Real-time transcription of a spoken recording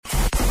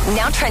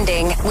Now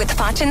trending with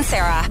Foch and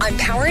Sarah on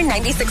Power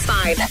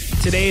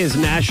 96.5. Today is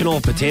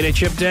National Potato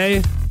Chip Day.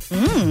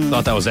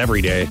 Thought that was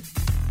every day.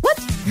 What?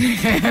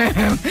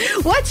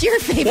 What's your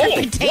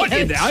favorite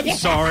potato chip? I'm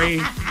sorry.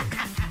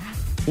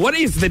 What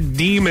is the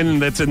demon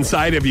that's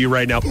inside of you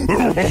right now?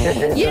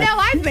 You know,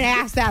 I've been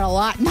asked that a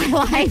lot in my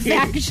life,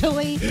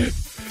 actually.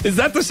 Is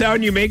that the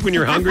sound you make when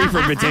you're hungry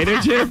for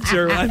potato chips?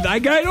 Or I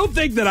don't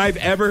think that I've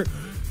ever...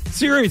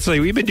 Seriously,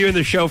 we've been doing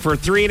the show for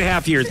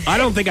 3.5 years. I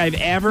don't think I've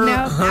ever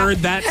heard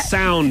that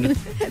sound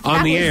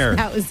on the air.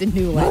 That was a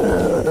new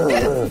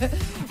one.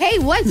 Hey,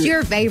 what's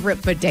your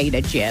favorite potato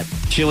chip?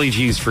 Chili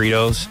cheese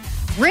Fritos.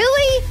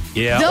 Really?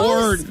 Yeah,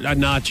 or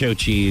nacho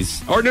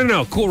cheese. Or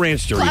no, Cool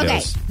Ranch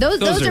Doritos.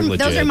 Okay,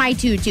 those are my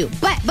two too.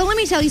 But let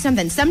me tell you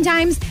something.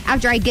 Sometimes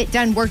after I get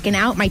done working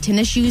out, my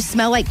tennis shoes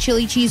smell like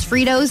chili cheese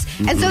Fritos,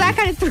 and so that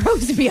kind of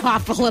throws me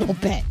off a little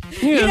bit.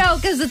 Yeah. You know,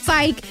 because it's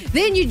like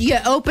then you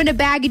open a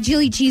bag of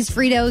chili cheese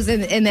Fritos,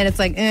 and then it's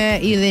like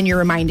then you're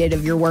reminded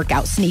of your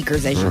workout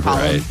sneakers, as you call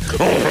them.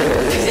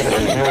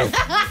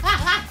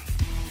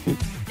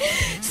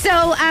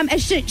 So,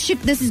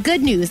 this is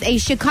good news. A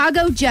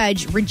Chicago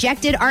judge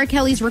rejected R.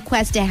 Kelly's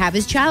request to have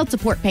his child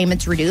support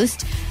payments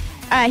reduced.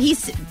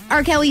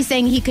 R. Kelly's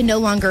saying he can no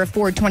longer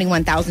afford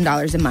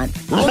 $21,000 a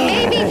month. Well,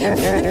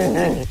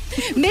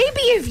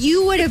 maybe if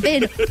you would have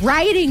been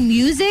writing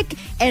music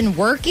and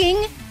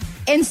working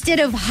instead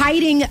of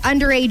hiding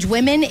underage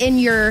women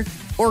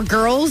or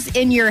girls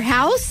in your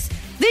house,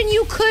 then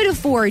you could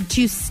afford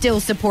to still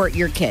support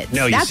your kids.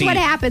 No, That's what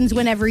happens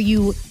whenever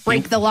you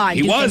break the law.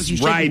 He was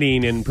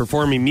writing and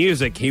performing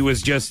music. He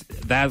was just,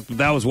 that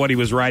was what he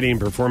was writing and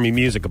performing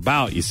music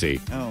about, you see.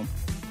 Oh.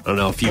 I don't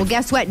know if you... Well,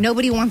 guess what?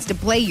 Nobody wants to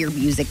play your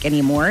music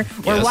anymore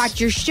or watch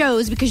your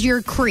shows because you're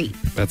a creep.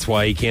 That's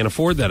why he can't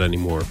afford that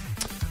anymore.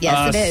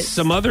 Yes, it is.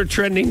 Some other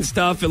trending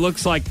stuff. It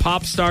looks like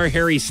pop star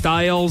Harry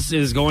Styles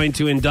is going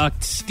to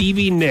induct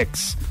Stevie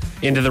Nicks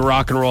into the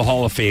Rock and Roll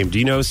Hall of Fame. Do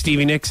you know who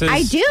Stevie Nicks is?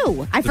 I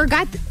do. I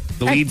forgot.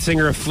 The lead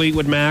singer of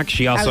Fleetwood Mac.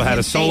 She also had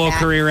a solo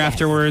career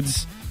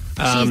afterwards.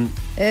 I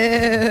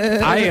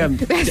am.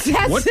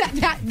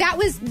 That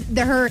was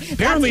her.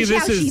 Apparently, this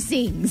how is she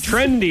sings.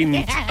 Trending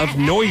of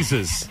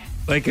noises.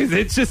 Like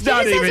it's just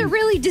not even. She has a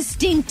really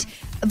distinct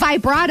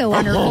vibrato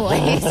on her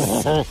voice.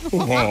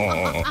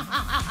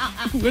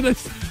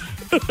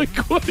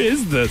 What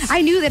is this?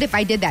 I knew that if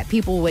I did that,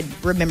 people would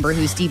remember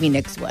who Stevie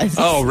Nicks was.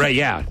 Oh, right,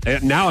 yeah.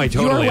 Now I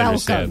totally You're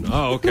understand.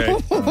 Oh, okay.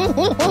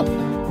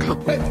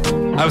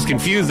 I was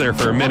confused there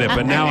for a minute,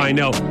 but now I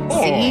know.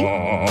 See?